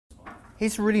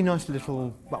Here's a really nice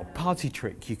little, well, party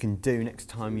trick you can do next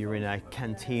time you're in a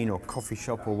canteen or coffee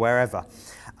shop or wherever.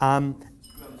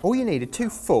 All you need are 2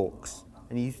 forks,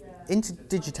 and you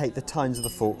interdigitate the tines of the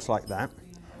forks like that,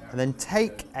 and then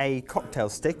take a cocktail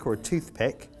stick or a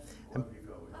toothpick and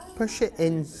push it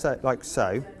in like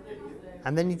so,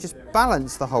 and then you just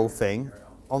balance the whole thing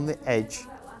on the edge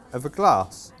of a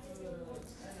glass.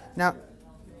 Now,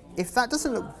 if that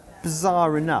doesn't look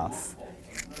bizarre enough,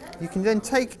 you can then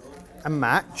take a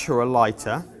match or a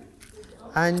lighter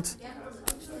and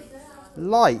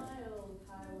light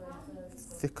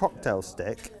the cocktail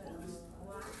stick,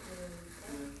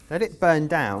 let it burn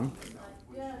down,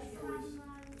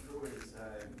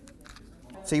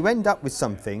 so you end up with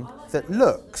something that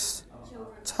looks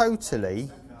totally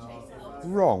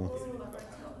wrong,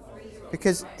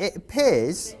 because it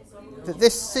appears that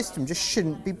this system just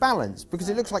shouldn't be balanced, because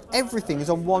it looks like everything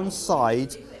is on one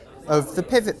side of the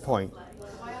pivot point.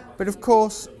 But of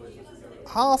course,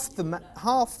 half the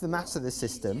mass of the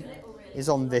system is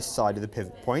on this side of the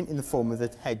pivot point in the form of the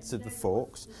heads of the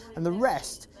forks, and the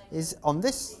rest is on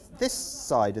this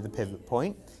side of the pivot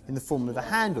point in the form of the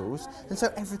handles, and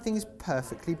so everything is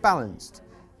perfectly balanced.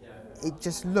 It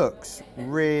just looks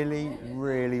really,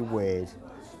 really weird.